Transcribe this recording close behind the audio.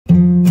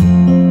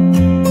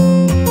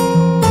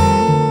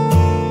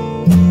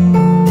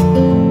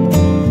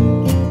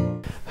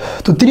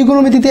তো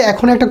ত্রিকোণমিতিতে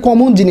এখন একটা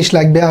কমন জিনিস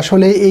লাগবে,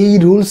 আসলে এই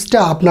রুলসটা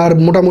আপনার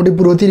মোটামুটি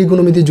পুরো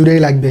ত্রিকোণমিতি জুড়েই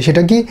লাগবে।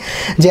 সেটা কি,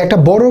 যে একটা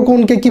বড়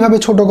কোণকে কিভাবে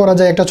ছোট করা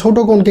যায়, একটা ছোট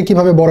কোণকে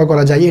কিভাবে বড়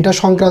করা যায়, এটা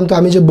সংক্রান্ত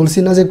আমি যে বলছি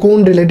না যে কোণ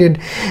রিলেটেড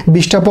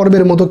 20টা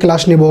পর্বের মতো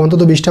ক্লাস নেব,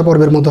 অন্তত 20টা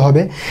পর্বের মতো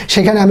হবে,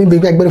 সেখানে আমি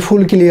একবারে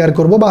ফুল ক্লিয়ার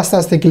করব বা আস্তে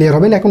আস্তে ক্লিয়ার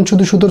হবেন। এখন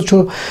শুধু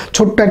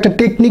ছোট্ট একটা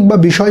টেকনিক বা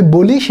বিষয়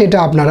বলি, সেটা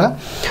আপনারা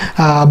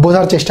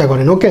বোঝার চেষ্টা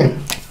করেন। ওকে,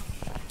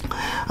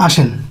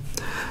 আসেন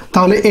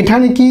তাহলে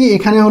এখানে কি,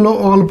 এখানে হলো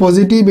অল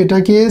পজিটিভ,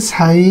 এটাকে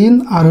সাইন,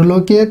 আর হলো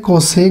কি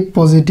কোসেক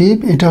পজিটিভ,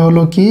 এটা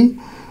হলো কি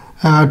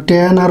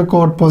ট্যান আর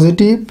কট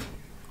পজিটিভ,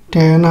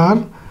 ট্যান আর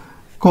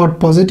কট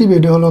পজিটিভ,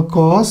 এটা হলো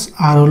কস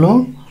আর হলো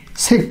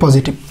সেক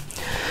পজিটিভ।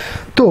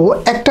 তো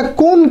একটা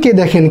কোণকে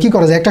দেখেন কি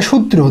করা যায়, একটা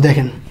সূত্র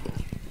দেখেন,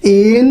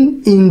 n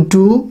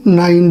into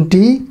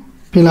 90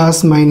 plus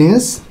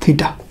minus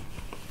theta.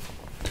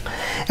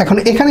 এখন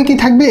এখানে কি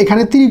থাকবে,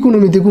 এখানে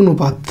ত্রিকোণমিতিক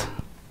অনুপাত,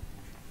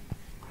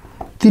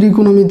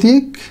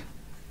 ত্রিকোণমিতিক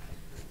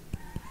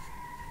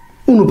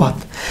অনুপাত,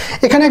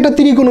 এখানে একটা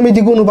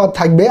ত্রিকোণমিতিক অনুপাত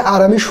থাকবে। আর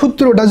আমি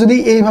সূত্রটা যদি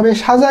এইভাবে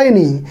সাজায়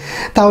নিই,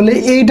 তাহলে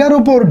এইটার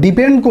উপর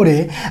ডিপেন্ড করে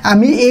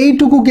আমি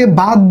এইটুকুকে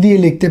বাদ দিয়ে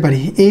লিখতে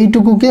পারি,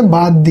 এইটুকুকে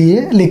বাদ দিয়ে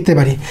লিখতে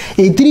পারি,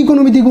 এই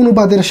ত্রিকোণমিতিক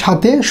অনুপাতের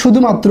সাথে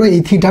শুধুমাত্র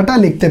এই থিটাটা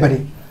লিখতে পারি।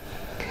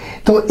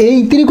 তো এই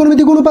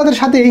ত্রিকোণমিতিক অনুপাতের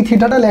সাথে এই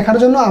থিটাটা লেখার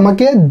জন্য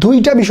আমাকে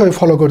দুইটা বিষয়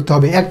ফলো করতে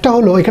হবে। একটা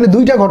হলো, এখানে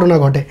দুইটা ঘটনা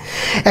ঘটে।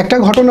 একটা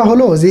ঘটনা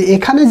হলো যে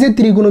এখানে যে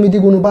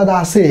ত্রিকোণমিতিক অনুপাত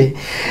আছে,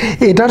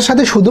 এটার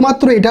সাথে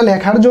শুধুমাত্র এটা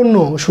লেখার জন্য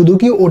শুধু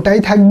কি ওটাই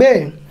থাকবে,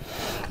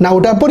 না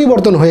ওটা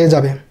পরিবর্তন হয়ে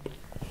যাবে,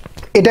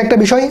 এটা একটা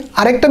বিষয়।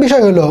 আরেকটা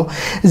বিষয় হলো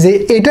যে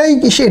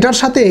এটার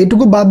সাথে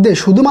এটুকু বাদ দিয়ে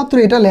শুধুমাত্র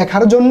এটা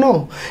লেখার জন্য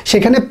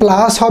সেখানে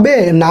প্লাস হবে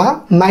না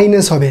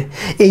মাইনাস হবে,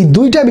 এই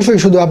দুইটা বিষয়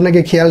শুধু আপনাকে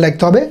খেয়াল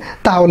রাখতে হবে।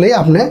 তাহলে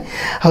আপনি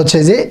হচ্ছে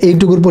যে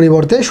এইটুকুর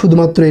পরিবর্তে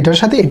শুধুমাত্র এটার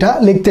সাথে এটা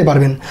লিখতে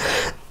পারবেন।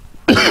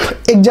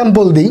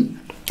 এক্সাম্পল দিই,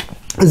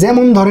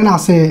 যেমন ধরেন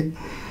আছে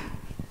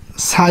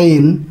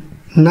sign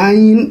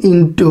 9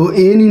 into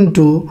n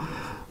into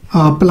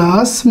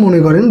plus মনে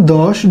করেন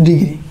 10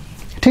 ডিগ্রি,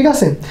 ঠিক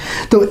আছে।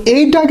 তো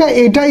এইটাকে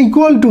এটা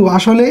ইকুয়াল টু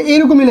আসলে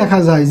এরকমই লেখা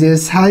যায় যে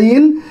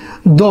সাইন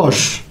 10,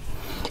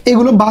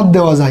 এগুলো বাদ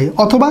দেওয়া যায়,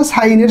 অথবা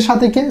সাইনের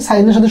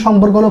সাথে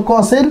সম্পর্ক হলো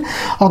কসের,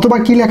 অথবা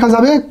কি লেখা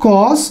যাবে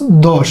কস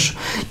 10।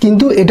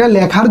 কিন্তু এটা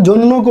লেখার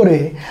জন্য করে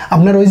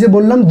আপনার ওই যে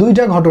বললাম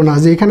দুইটা ঘটনা,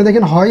 যে এখানে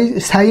দেখেন হয়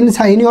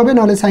সাইনই হবে,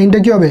 নাহলে সাইনটা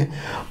কি হবে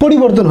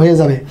পরিবর্তন হয়ে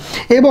যাবে,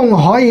 এবং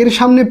হয় এর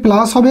সামনে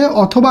প্লাস হবে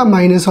অথবা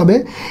মাইনাস হবে,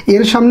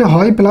 এর সামনে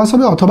হয় প্লাস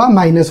হবে অথবা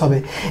মাইনাস হবে।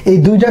 এই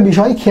দুইটা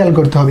বিষয় খেয়াল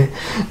করতে হবে।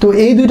 তো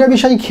এই দুইটা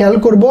বিষয় খেয়াল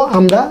করব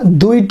আমরা,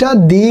 দুইটা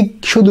দিক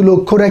শুধু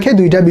লক্ষ্য রেখে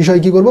দুইটা বিষয়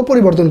কি করব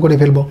পরিবর্তন করে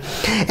ফেলবো।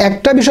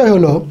 একটা বিষয়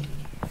হলো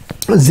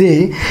যে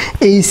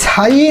এই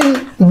সাইন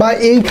বা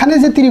এইখানে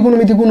যে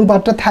ত্রিকোণমিতিক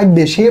অনুপাতটা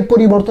থাকবে সে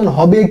পরিবর্তন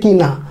হবে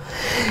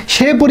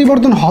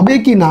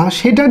কি না,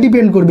 সেটা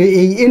ডিপেন্ড করবে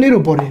এই n এর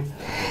উপরে।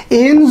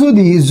 n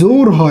যদি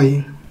জোড় হয়,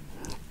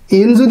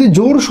 n যদি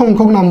জোড়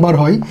সংখ্যক নাম্বার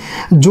হয়,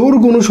 জোড়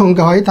গুণ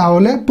সংখ্যা হয়,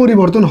 তাহলে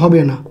পরিবর্তন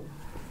হবে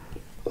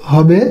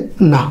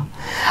না।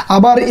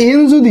 আবার n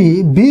যদি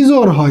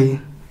বিজোড়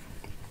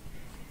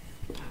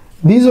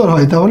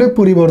হয় তাহলে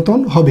পরিবর্তন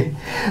হবে।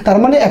 তার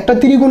মানে একটা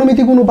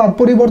ত্রিকোণমিতিক অনুপাত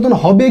পরিবর্তন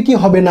হবে কি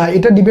হবে না,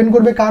 এটা ডিপেন্ড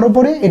করবে কার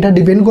উপরে, এটা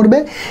ডিপেন্ড করবে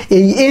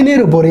এই n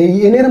এর উপরে, এই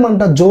n এর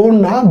মানটা জোড়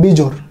না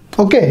বিজোড়।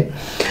 ওকে,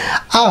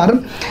 আর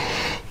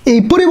এই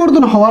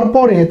পরিবর্তন হওয়ার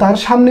পরে তার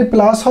সামনে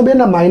প্লাস হবে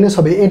না মাইনাস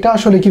হবে, এটা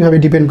আসলে কিভাবে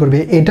ডিপেন্ড করবে,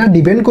 এটা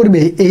ডিপেন্ড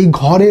করবে এই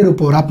ঘরের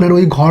উপর, আপনার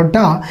ওই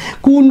ঘরটা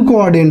কোন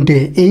কোয়াড্রেন্টে,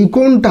 এই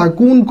কোণটা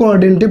কোন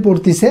কোয়াড্রেন্টে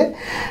পড়তেছে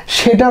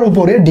সেটার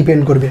উপরে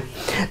ডিপেন্ড করবে।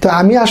 তো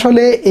আমি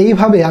আসলে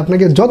এইভাবে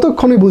আপনাকে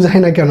যতক্ষণই বুঝাই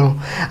না কেন,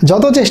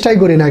 যত চেষ্টাই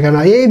করি না কেন,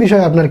 এই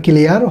বিষয়ে আপনার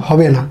ক্লিয়ার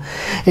হবে না।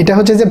 এটা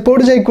হচ্ছে যে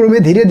পর্যায়ক্রমে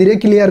ধীরে ধীরে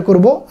ক্লিয়ার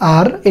করব,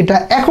 আর এটা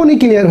এখনই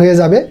ক্লিয়ার হয়ে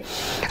যাবে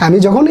আমি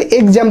যখন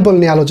এক্সাম্পল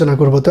নিয়ে আলোচনা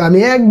করব। তো আমি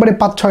একবারে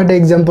 5-6টা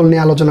এক্সাম্পল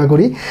নিয়ে আলোচনা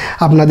করি,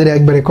 আপনাদের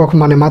একবারে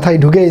মানে মাথায়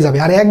ঢুকেই যাবে।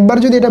 আর একবার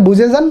যদি এটা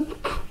বুঝে যান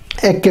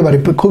একেবারে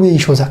খুবই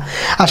সোজা।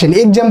 আসেন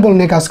এক্সাম্পল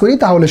নিয়ে কাজ করি,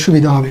 তাহলে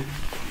সুবিধা হবে।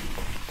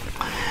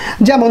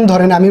 যেমন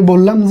ধরেন আমি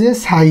বললাম যে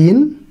সাইন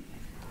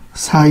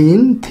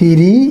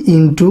 3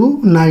 ইন্টু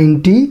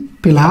 90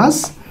 প্লাস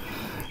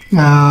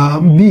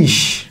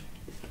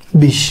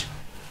 20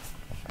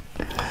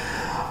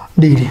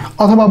 ডিগ্রি,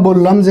 অথবা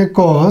বললাম যে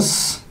কস,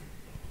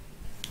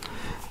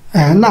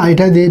 না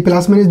এটা দিয়ে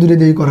প্লাস মাইনাস দূরে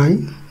দিয়ে করাই,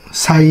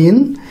 সাইন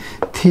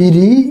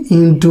 3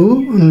 ইন্টু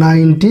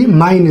 90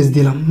 মাইনাস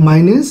দিলাম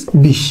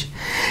 -20।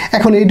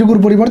 এখন এইটুকুর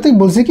পরিবর্তে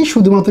বলছে কি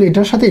শুধুমাত্র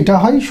এটার সাথে এটা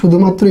হয়,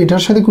 শুধুমাত্র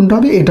এটার সাথে কোনটা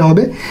হবে, এটা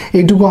হবে,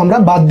 এইটুকু আমরা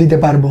বাদ দিতে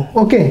পারবো।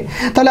 ওকে,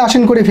 তাহলে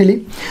আসেন করে ফেলি।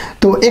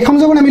 তো এখন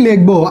যখন আমি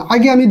লিখবো,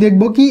 আগে আমি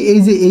দেখবো কি এই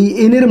যে এই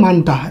n এর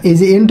মানটা, এই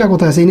যে nটা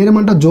কোথায় আছে, n এর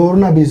মানটা জোড়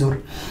না বিজোড়।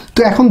 তো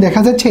এখন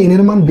দেখা যাচ্ছে n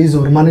এর মান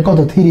বিজোড়, মানে কত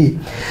 3।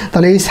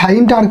 তাহলে এই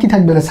সাইনটা আর কি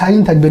থাকবে না, সাইন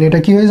থাকবে না, এটা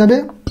কি হয়ে যাবে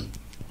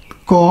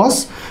কস,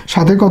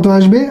 সাথে কত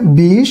আসবে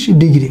 20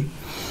 ডিগ্রি।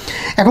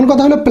 এখন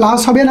কথা হলো প্লাস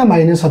হবে না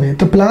মাইনাস হবে।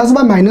 তো প্লাস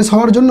বা মাইনাস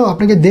হওয়ার জন্য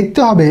আপনাকে দেখতে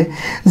হবে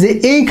যে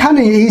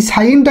এইখানে এই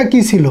সাইনটা কি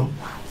ছিল,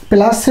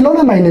 প্লাস ছিল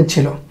না মাইনাস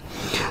ছিল।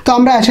 তো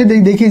আমরা এসে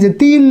দেখি যে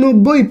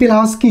 390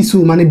 প্লাস কিছু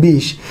মানে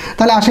 20।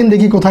 তাহলে আসেন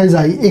দেখি কোথায়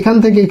যাই। এখান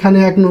থেকে এখানে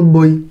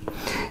 190,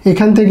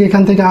 এখান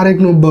থেকে আরেক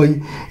 90,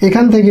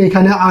 এখান থেকে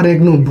এখানে আরেক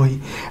 90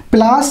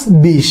 প্লাস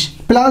 20।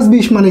 প্লাস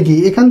 20 মানে কি?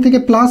 এখান থেকে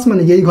প্লাস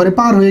মানে কি? এই ঘরে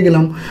পার হয়ে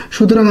গেলাম,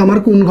 সুতরাং আমার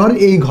কোন ঘর?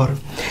 এই ঘর।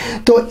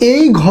 তো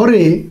এই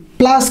ঘরে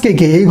প্লাস কে?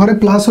 এই ঘরে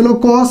প্লাস হলো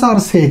কস আর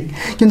সেক,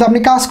 কিন্তু আপনি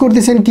কাজ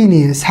করতেছেন কি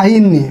নিয়ে?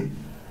 সাইন নিয়ে।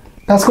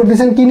 কাজ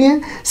করতেছেন কি নিয়ে?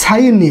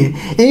 সাইন নিয়ে।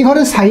 এই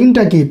ঘরে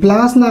সাইনটা কি,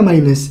 প্লাস না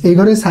মাইনাস? এই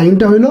ঘরে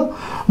সাইনটা হলো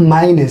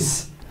মাইনাস।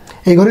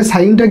 এই ঘরে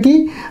সাইনটা কি?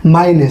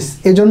 মাইনাস।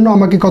 এজন্য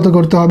আমাকে কত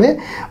করতে হবে?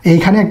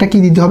 এইখানে একটা কি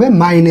দিতে হবে?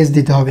 মাইনাস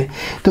দিতে হবে।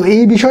 তো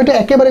এই বিষয়টা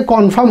একেবারে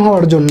কনফার্ম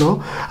হওয়ার জন্য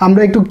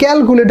আমরা একটু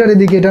ক্যালকুলেটারে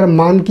দিকে এটার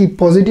মান কি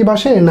পজিটিভ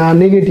আসে না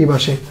নেগেটিভ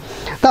আসে,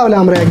 তাহলে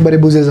আমরা একবারে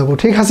বুঝে যাব।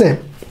 ঠিক আছে,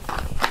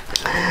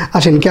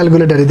 আসেন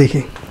ক্যালকুলেটারে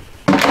দেখি।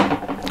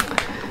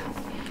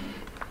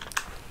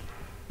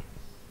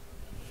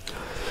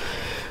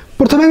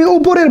 প্রথমে আমি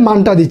উপরের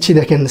মানটা দিচ্ছি,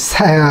 দেখেন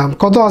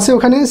কত আছে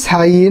ওখানে?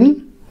 সাইন,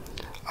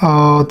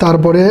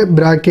 তারপরে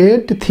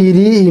ব্র্যাকেট 3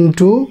 ×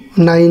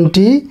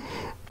 90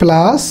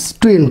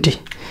 + 20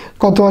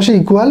 কত আসে?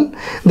 ইকুয়াল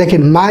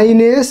দেখেন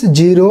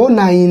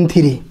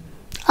 -093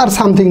 আর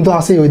সামথিং তো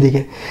আসে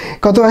ওইদিকে।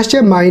 কত আসছে?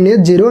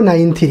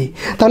 -093।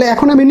 তাহলে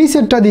এখন আমি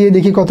নিচেরটা দিয়ে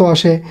দেখি কত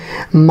আসে।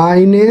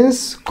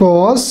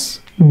 -cos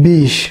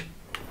 20,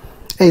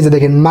 এই যে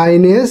দেখেন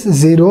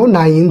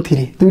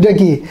 -093। দুইটা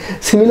কি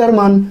সিমিলার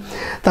মান?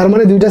 তার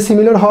মানে দুইটা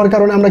সিমিলার হওয়ার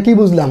কারণে আমরা কি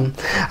বুঝলাম?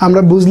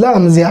 আমরা বুঝলাম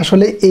যে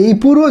আসলে এই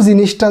পুরো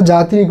জিনিসটা যা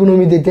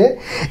ত্রিকোণমিতিতে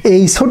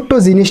এই ছোট্ট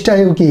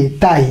জিনিসটাও কি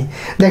তাই।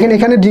 দেখেন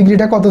এখানে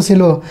ডিগ্রিটা কত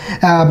ছিল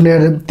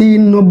আপনার?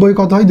 390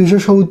 কত হয়?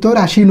 270,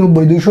 80,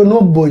 90,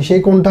 290।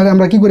 সেই কোণটারে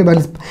আমরা কি করে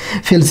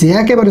ফেলছি?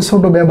 একেবারে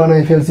ছোট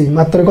বানায় ফেলছি।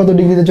 মাত্র কত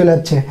ডিগ্রিতে চলে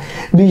যাচ্ছে?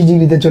 20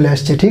 ডিগ্রিতে চলে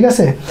আসছে। ঠিক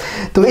আছে,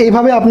 তো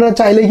এইভাবে আপনারা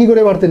চাইলে কি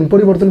করে পারতেন?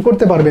 পরিবর্তন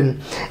করতে পারবেন।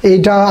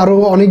 এইটা আরও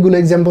অনেকগুলো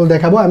এক্সাম্পল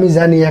দেখাবো, আমি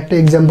জানি একটা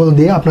এক্সাম্পল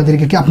দিয়ে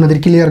আপনাদের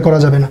ক্লিয়ার করা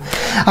যাবে না।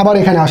 আবার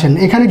এখানে আসেন,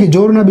 এখানে কি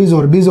জোর না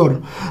বিজোর? বিজোর।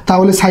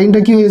 তাহলে সাইনটা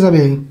কি হয়ে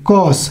যাবে?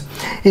 কস।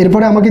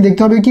 এরপরে আমাকে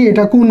দেখতে হবে কি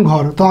এটা কোন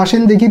ঘর। তো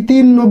আসেন দেখি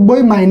 390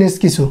 মাইনাস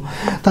কিছু।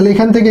 তাহলে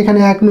এখান থেকে এখানে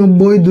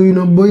 190,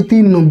 290,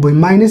 390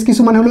 মাইনাস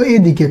কিছু মানে হলো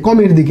এইদিকে,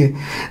 কমের দিকে।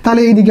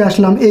 তাহলে এইদিকে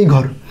আসলাম, এই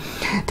ঘর।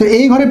 তো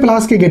এই ঘরে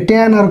প্লাস কে?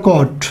 ট্যান আর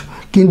কট।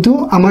 কিন্তু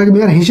আমার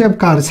হিসাব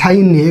কার?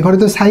 সাইন নিয়ে। এ ঘরে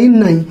তো সাইন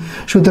নাই,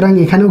 সুতরাং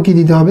এখানেও কি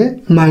দিতে হবে?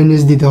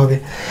 মাইনাস দিতে হবে।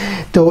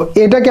 তো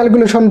এটা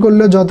ক্যালকুলেশন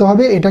করলে যত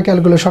হবে, এটা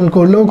ক্যালকুলেশন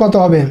করলেও কত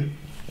হবে?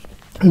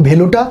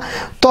 ভ্যালুটা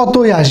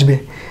ততই আসবে।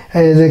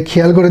 এই যে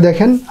খেয়াল করে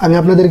দেখেন, আমি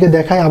আপনাদেরকে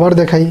দেখাই, আবার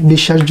দেখাই,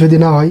 বিশ্বাস যদি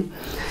না হয়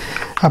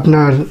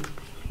আপনার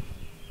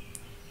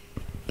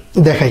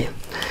দেখাই।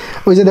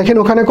 ওই যে দেখেন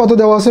ওখানে কত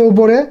দেওয়া আছে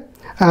উপরে?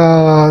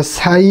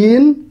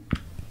 সাইন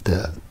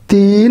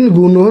 3 ×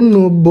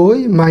 90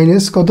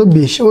 মাইনাস কত?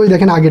 20। ওই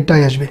দেখেন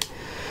আগেরটাই আসবে,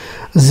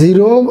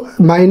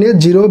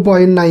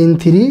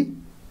 0-0.93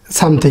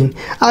 সামথিং।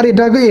 আর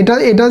এটা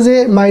যে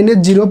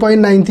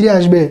 -0.93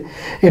 আসবে,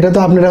 এটা তো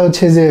আপনারা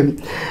হচ্ছে যে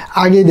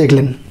আগেই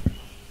দেখলেন।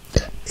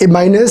 এই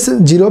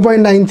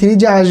 -0.93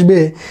 যে আসবে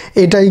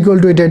এটা ইকুয়াল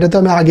টু এটা তো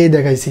আমি আগেই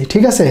দেখাইছি।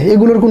 ঠিক আছে,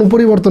 এগুলোর কোনো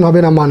পরিবর্তন হবে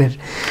না মানের।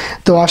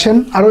 তো আসেন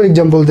আরও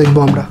এক্সাম্পল দেখবো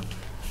আমরা,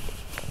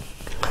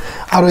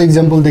 আরও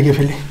এক্সাম্পল দেখে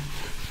ফেলি।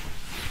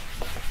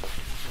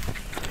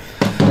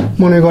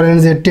 মনে করেন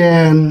যে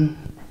tan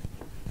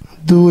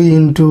 2 ×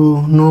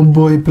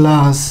 90 +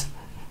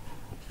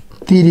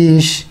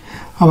 30,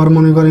 আবার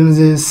মনে করেন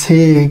যে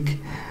sec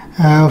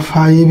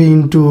 5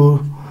 ×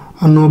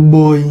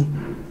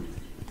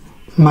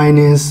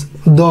 90 -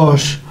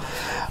 10।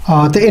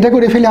 তো এটা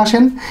করে ফেলে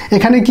আসেন।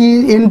 এখানে কি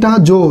এনটা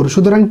জোর,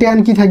 সুতরাং ট্যান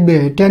কি থাকবে?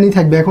 ট্যানই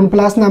থাকবে। এখন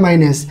প্লাস না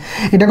মাইনাস?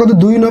 এটা কত?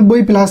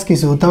 290 প্লাস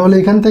কিছু। তাহলে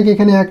এখান থেকে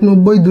এখানে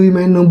 190, 2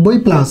 - 90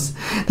 প্লাস।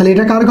 তাহলে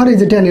এটা কার ঘর? এই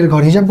যে ট্যানের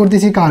ঘর। হিসাব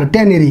করতেছি কার?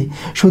 ট্যানেরই।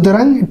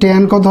 সুতরাং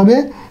ট্যান কত হবে?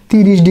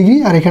 30 ডিগ্রি।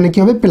 আর এখানে কি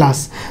হবে? প্লাস।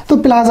 তো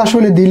প্লাস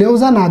আসলে দিলেও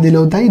যা, না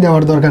দিলেও তাই,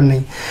 দেওয়ার দরকার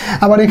নেই।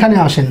 আবার এখানে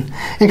আসেন,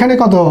 এখানে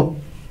কত?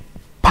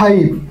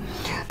 5।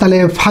 তাহলে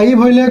 5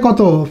 হইলে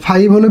কত?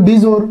 5 হলো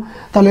বিজোড়।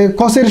 তাহলে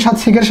কসের সাথে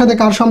সেকের সাথে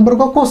কার সম্পর্ক?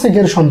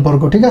 কোসেকের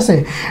সম্পর্ক। ঠিক আছে,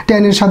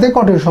 ট্যানের সাথে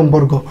কটের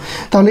সম্পর্ক।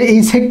 তাহলে এই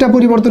সেকটা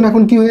পরিবর্তন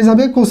এখন কি হয়ে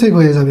যাবে? কোসেক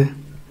হয়ে যাবে।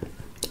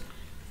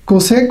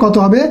 কোসেক কত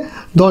হবে?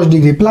 10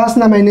 ডিগ্রি। প্লাস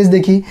না মাইনাস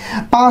দেখি?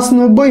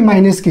 590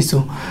 মাইনাস কিছু।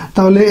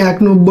 তাহলে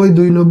 190,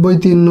 290,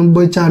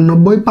 390,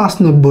 490,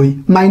 590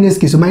 মাইনাস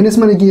কিছু। মাইনাস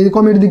মানে কি?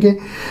 কমের দিকে।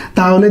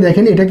 তাহলে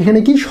দেখেন এটা এখানে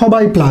কি?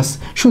 সবাই প্লাস,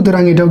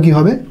 সুতরাং এটাও কি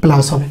হবে?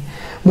 প্লাস হবে।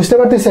 বুঝতে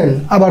পারতেছেন?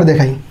 আবার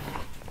দেখাই।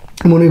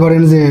 মনে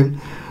করেন যে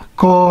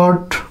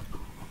cot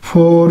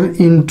 4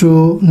 ×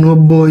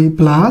 90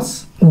 +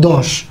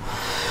 10।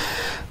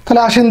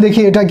 তাহলে আসেন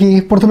দেখি এটা কি।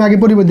 প্রথমে আগে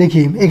পরিবর্তন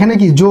দেখি। এখানে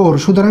কি? জোর,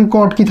 সুতরাং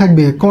কট কি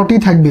থাকবে? কটই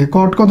থাকবে।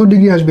 কট কত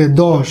ডিগ্রি আসবে?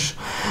 10।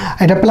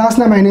 এটা প্লাস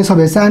না মাইনাস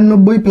হবে?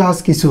 490 প্লাস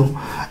কিছু,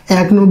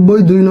 190,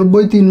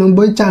 290,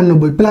 390,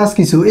 490 প্লাস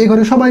কিছু। এই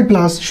ঘরে সবাই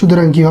প্লাস,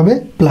 সুতরাং কি হবে?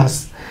 প্লাস।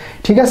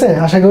 ঠিক আছে,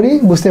 আশা করি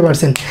বুঝতে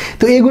পারছেন।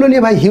 তো এগুলো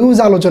নিয়ে ভাই হিউজ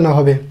আলোচনা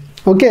হবে।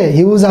 ওকে,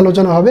 হিউজ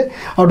আলোচনা হবে,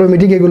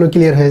 অটোমেটিক এগুলো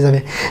ক্লিয়ার হয়ে যাবে।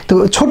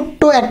 তো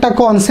ছোট্ট একটা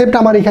কনসেপ্ট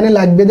আমার এখানে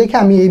লাগবে দেখে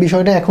আমি এই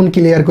বিষয়টা এখন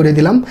ক্লিয়ার করে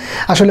দিলাম।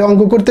 আসলে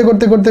অঙ্ক করতে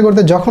করতে করতে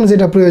করতে যখন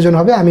যেটা প্রয়োজন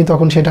হবে আমি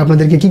তখন সেটা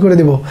আপনাদেরকে কি করে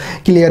দেব,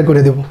 ক্লিয়ার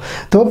করে দেব।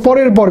 তো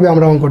পরের পর্বে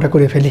আমরা অঙ্কটা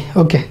করে ফেলি।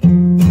 ওকে।